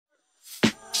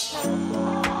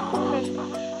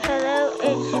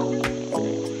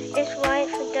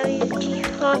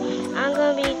on, I'm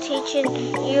going to be teaching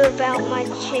you about my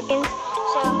chickens.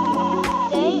 So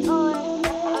they are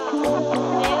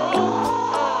very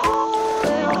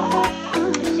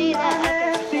good. See that?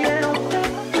 They're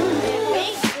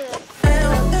really good.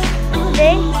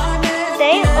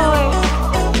 They are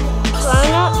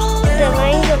grown-ups that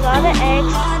lays a lot of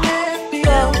eggs.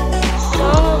 So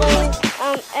some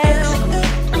lay eggs,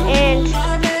 and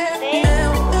they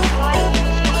like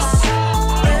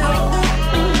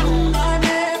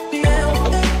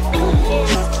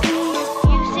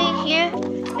you see here,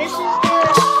 this is their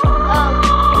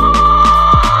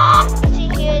see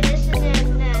here, this is their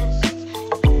nest,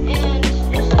 and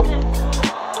this is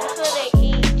where they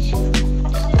eat.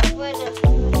 This is where the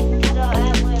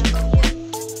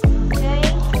they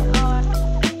are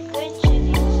good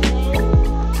chickens.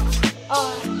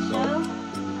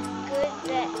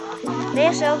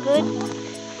 They're so good,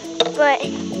 but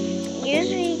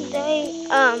usually they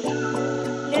are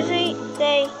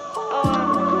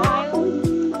wild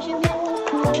chickens,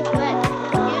 but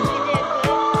usually they're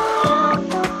good.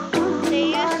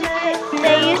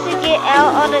 They used to get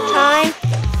out all the time,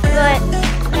 but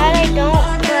now they don't.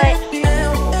 But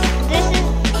this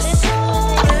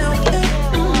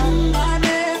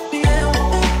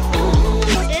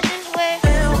is where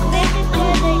they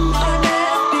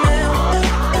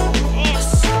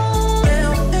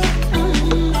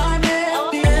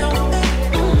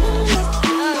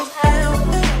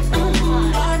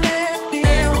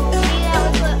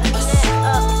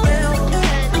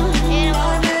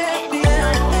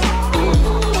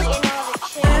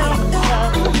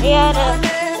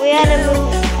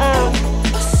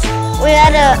we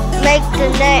had to make the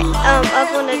net up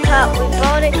on the top. We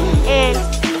bought it, and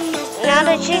now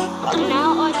our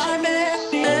chickens,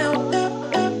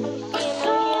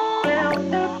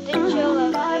 they chill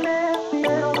up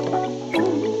here.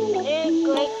 They're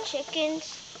great chickens.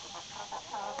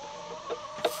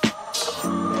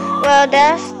 Well,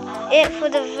 that's it for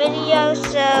the video,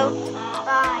 so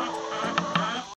bye.